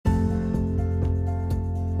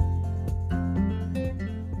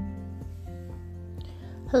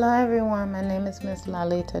Hello everyone, my name is Miss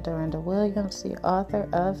Lalita Dorinda Williams, the author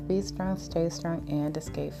of Be Strong, Stay Strong, and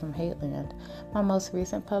Escape from Hateland. My most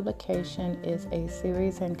recent publication is a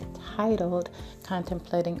series entitled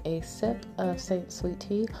Contemplating a Sip of St. Sweet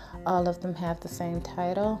Tea. All of them have the same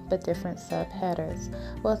title, but different subheaders.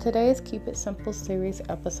 Well, today's Keep It Simple series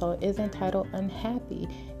episode is entitled Unhappy.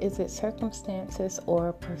 Is it circumstances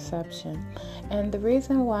or perception? And the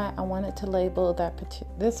reason why I wanted to label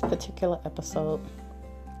this particular episode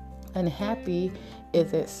Unhappy,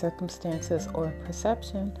 is it circumstances or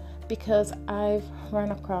perception? Because I've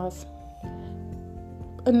run across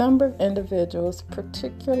a number of individuals,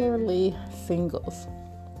 particularly singles,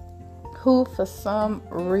 who for some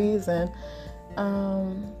reason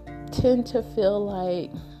tend to feel like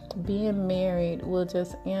being married will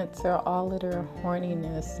just answer all of their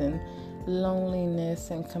horniness and loneliness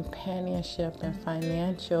and companionship and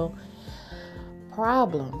financial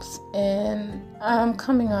problems. And I'm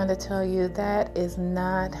coming on to tell you that is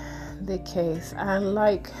not the case. I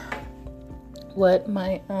like what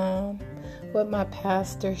my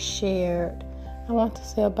pastor shared, I want to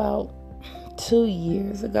say about 2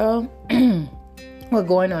 years ago, well,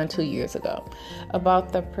 going on 2 years ago,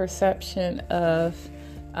 about the perception of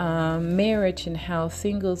marriage and how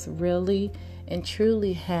singles really and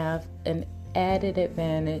truly have an added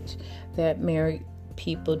advantage that married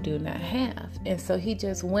people do not have. And so he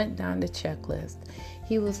just went down the checklist.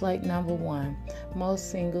 He was like, number one, most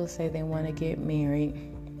singles say they want to get married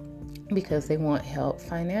because they want help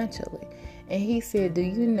financially. And he said, do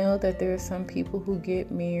you know that there are some people who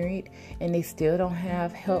get married and they still don't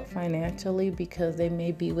have help financially because they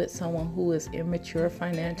may be with someone who is immature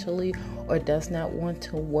financially, or does not want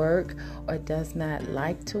to work, or does not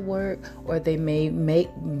like to work, or they may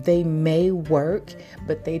work,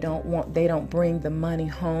 but they don't bring the money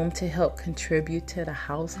home to help contribute to the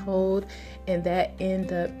household, and that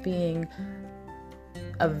end up being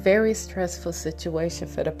a very stressful situation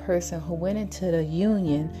for the person who went into the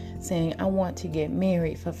union saying, I want to get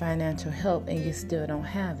married for financial help, and you still don't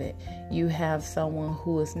have it. You have someone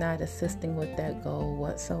who is not assisting with that goal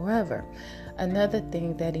whatsoever. Another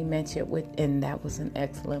thing that he mentioned, and that was an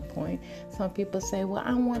excellent point, some people say, well,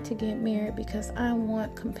 I want to get married because I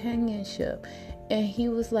want companionship. And he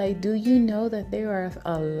was like, do you know that there are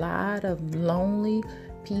a lot of lonely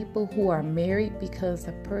people who are married because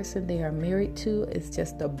the person they are married to is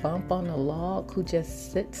just a bump on a log, who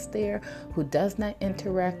just sits there, who does not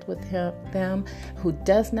interact with them, who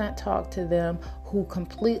does not talk to them, who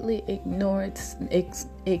completely ignores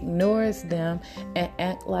them and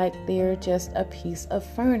act like they're just a piece of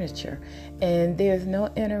furniture. And there's no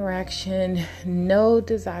interaction, no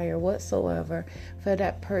desire whatsoever for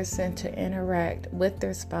that person to interact with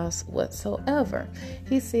their spouse whatsoever.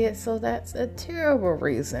 He said, so that's a terrible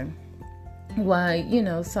reason why,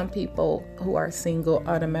 some people who are single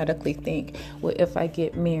automatically think, well, if I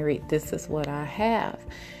get married, this is what I have.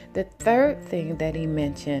 The third thing that he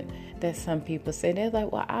mentioned that some people say, they're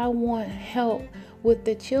like, well, I want help with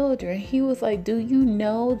the children. He was like, do you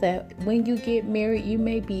know that when you get married, you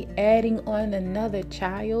may be adding on another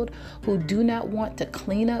child who do not want to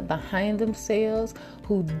clean up behind themselves,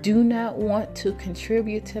 who do not want to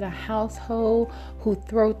contribute to the household, who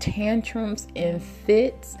throw tantrums and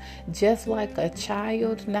fits just like a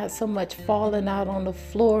child, not so much falling out on the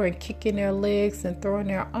floor and kicking their legs and throwing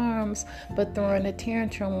their arms, but throwing a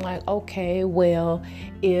tantrum like, okay, well,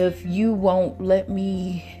 if you won't let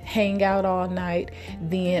me hang out all night,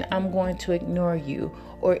 then I'm going to ignore you.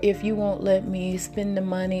 Or if you won't let me spend the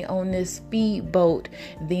money on this speedboat,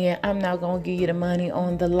 then I'm not going to give you the money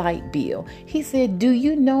on the light bill. He said, do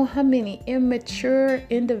you know how many immature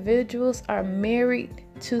individuals are married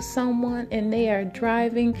to someone and they are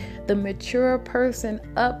driving the mature person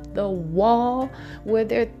up the wall, where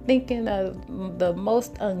they're thinking of the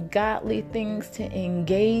most ungodly things to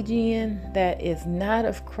engage in that is not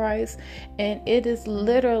of Christ, and it is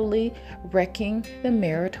literally wrecking the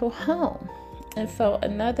marital home. And so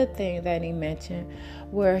another thing that he mentioned,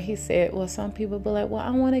 where he said, well, some people be like, well, I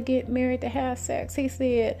want to get married to have sex. He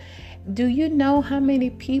said, do you know how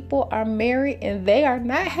many people are married and they are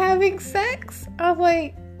not having sex? I was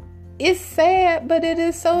like, it's sad, but it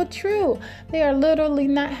is so true. They are literally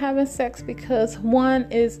not having sex because one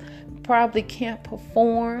is probably can't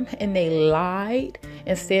perform, and they lied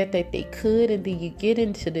and said that they could. And then you get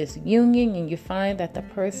into this union and you find that the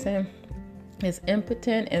person is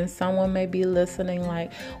impotent, and someone may be listening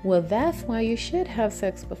like, well, that's why you should have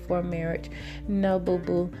sex before marriage. No,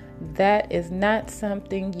 boo-boo, that is not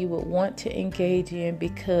something you would want to engage in,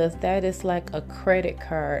 because that is like a credit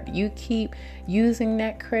card. You keep using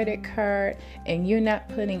that credit card and you're not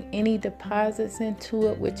putting any deposits into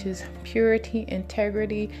it, which is purity,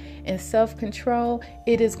 integrity, and self-control.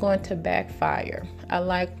 It is going to backfire. I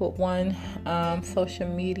like what one social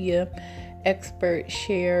media expert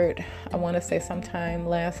shared, I want to say sometime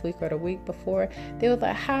last week or the week before. They was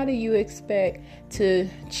like, how do you expect to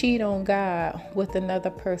cheat on God with another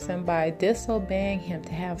person by disobeying him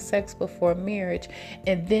to have sex before marriage,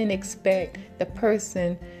 and then expect the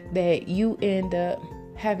person that you end up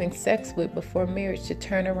having sex with before marriage to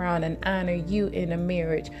turn around and honor you in a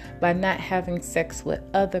marriage by not having sex with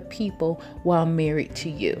other people while married to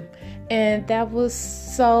you? And that was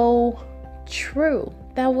so true.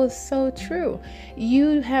 That was so true.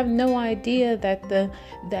 You have no idea that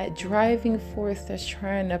that driving force that's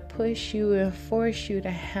trying to push you and force you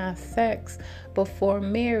to have sex before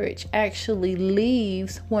marriage actually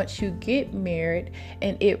leaves once you get married,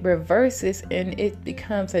 and it reverses and it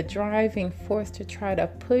becomes a driving force to try to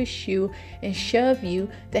push you and shove you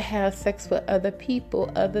to have sex with other people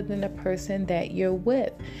other than the person that you're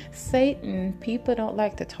with. Satan, people don't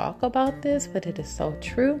like to talk about this, but it is so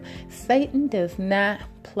true. Satan does not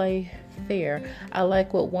play fair. I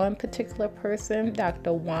like what one particular person,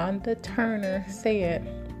 Dr. Wanda Turner, said,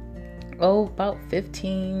 about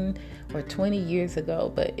 15 or 20 years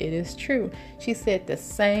ago, but it is true. She said the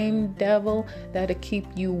same devil that'll keep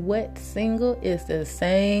you wet single is the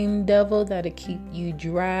same devil that'll keep you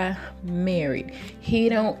dry married. He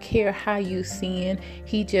don't care how you sin.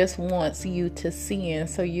 He just wants you to sin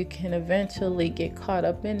so you can eventually get caught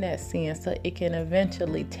up in that sin, so it can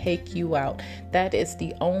eventually take you out. That is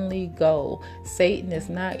the only goal. Satan is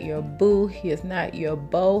not your boo. He is not your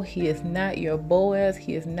beau. He is not your Boaz.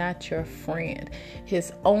 He is not your friend.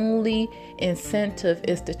 His only incentive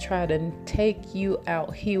is to try to take you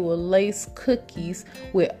out. He will lace cookies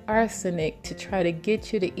with arsenic to try to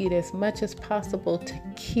get you to eat as much as possible to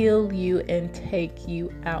kill you and take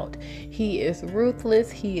you out. He is ruthless.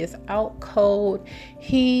 He is out cold.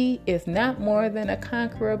 He is not more than a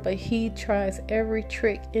conqueror, but he tries every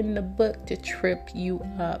trick in the book to trip you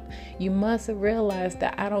up. You must realize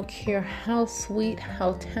that I don't care how sweet,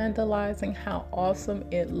 how tantalizing, how awesome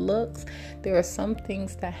it looks, there are some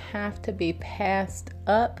things that have to be passed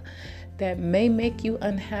up that may make you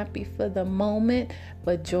unhappy for the moment,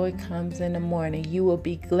 but joy comes in the morning. You will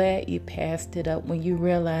be glad you passed it up when you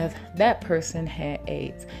realize that person had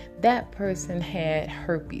AIDS, that person had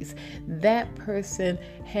herpes, that person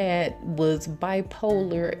was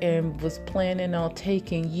bipolar and was planning on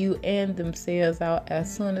taking you and themselves out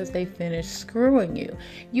as soon as they finish screwing you.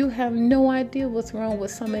 You have no idea what's wrong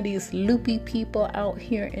with some of these loopy people out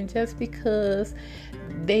here, and just because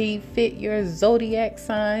they fit your zodiac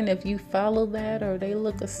sign, if you follow that, or they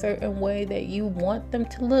look a certain way that you want them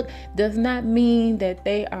to look, does not mean that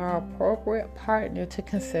they are an appropriate partner to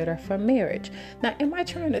consider for marriage. Now, am I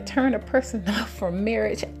trying to turn a person off for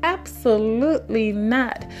marriage? Absolutely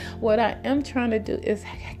not. What I am trying to do is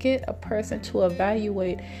get a person to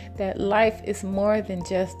evaluate that life is more than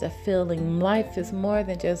just a feeling. Life is more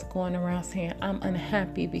than just going around saying, I'm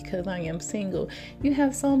unhappy because I am single. You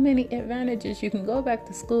have so many advantages. You can go back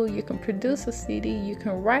to school, you can produce a CD, you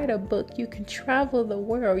can write a book, you can travel the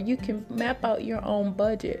world, you can map out your own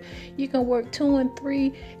budget, you can work 2 and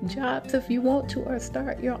 3 jobs if you want to, or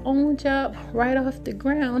start your own job right off the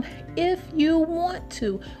ground if you want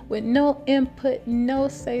to, with no input, no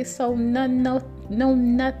say so,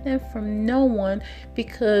 nothing from no one,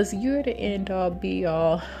 because you're the end all be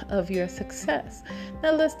all of your success.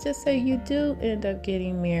 Now let's just say you do end up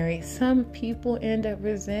getting married. Some people end up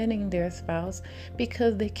resenting their spouse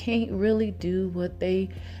because they can't really do what they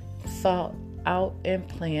thought out and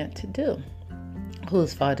planned to do.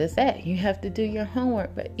 Whose fault is that? You have to do your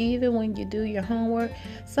homework. But even when you do your homework,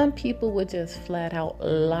 some people would just flat out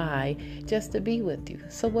lie just to be with you.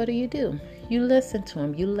 So what do? You listen to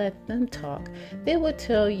them. You let them talk. They will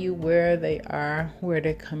tell you where they are, where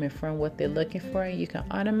they're coming from, what they're looking for, and you can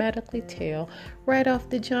automatically tell right off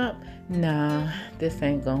the jump, nah, this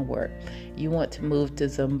ain't gonna work. You want to move to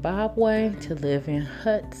Zimbabwe to live in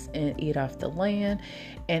huts and eat off the land,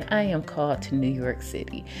 and I am called to New York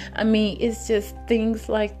City. I mean, it's just things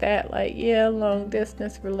like that. Like, yeah, long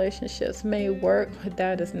distance relationships may work, but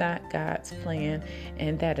that is not God's plan,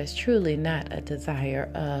 and that is truly not a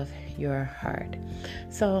desire of your heart.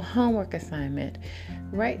 So, homework assignment: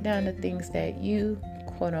 write down the things that you,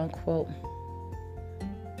 quote unquote,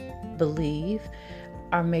 believe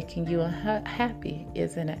are making you unhappy?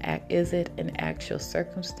 Is it an actual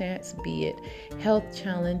circumstance, be it health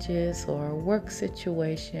challenges or a work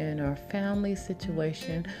situation or family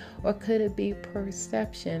situation, or could it be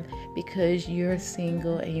perception because you're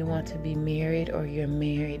single and you want to be married, or you're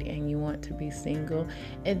married and you want to be single?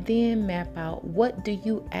 And then map out, what do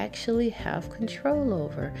you actually have control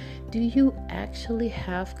over? Do you actually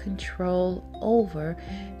have control over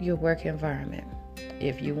your work environment?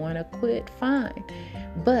 If you want to quit, fine.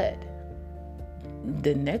 But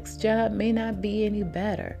the next job may not be any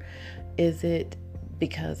better. Is it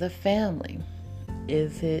because of family?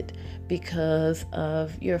 Is it because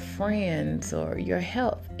of your friends or your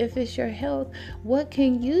health? If it's your health, what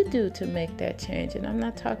can you do to make that change? And I'm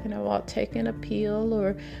not talking about taking a pill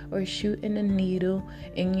or shooting a needle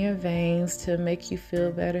in your veins to make you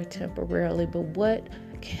feel better temporarily, but what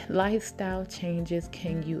lifestyle changes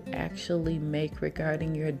can you actually make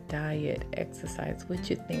regarding your diet, exercise,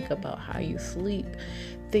 what you think about, how you sleep,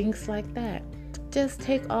 things like that? Just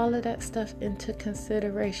take all of that stuff into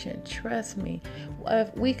consideration. Trust me,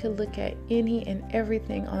 we could look at any and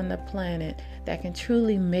everything on the planet that can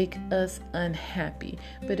truly make us unhappy.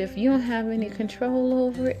 But if you don't have any control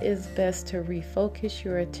over it, it's best to refocus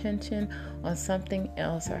your attention on something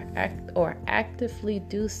else, or actively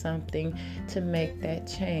do something to make that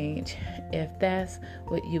change, if that's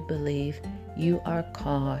what you believe you are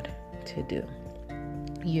called to do.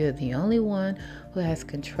 You're the only one who has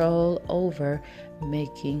control over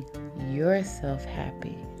making yourself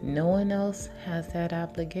happy. No one else has that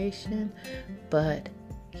obligation but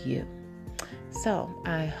you. So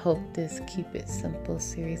I hope this Keep It Simple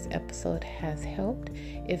series episode has helped.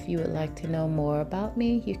 If you would like to know more about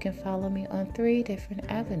me, you can follow me on 3 different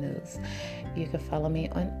avenues. You can follow me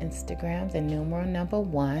on Instagram, the numeral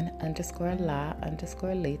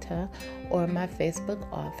 1_la_Lita, or my Facebook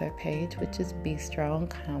author page, which is Be Strong,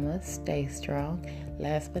 Stay Strong.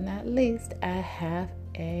 Last but not least, I have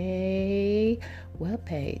a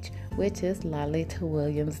webpage, which is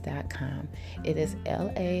LalitaWilliams.com. It is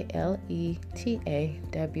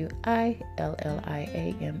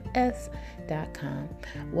LALETAWILLIAMS.com.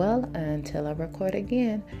 Well, until I record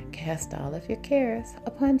again, cast all of your cares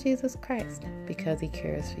upon Jesus Christ, because He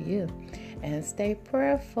cares for you. And stay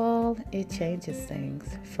prayerful. It changes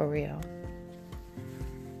things for real.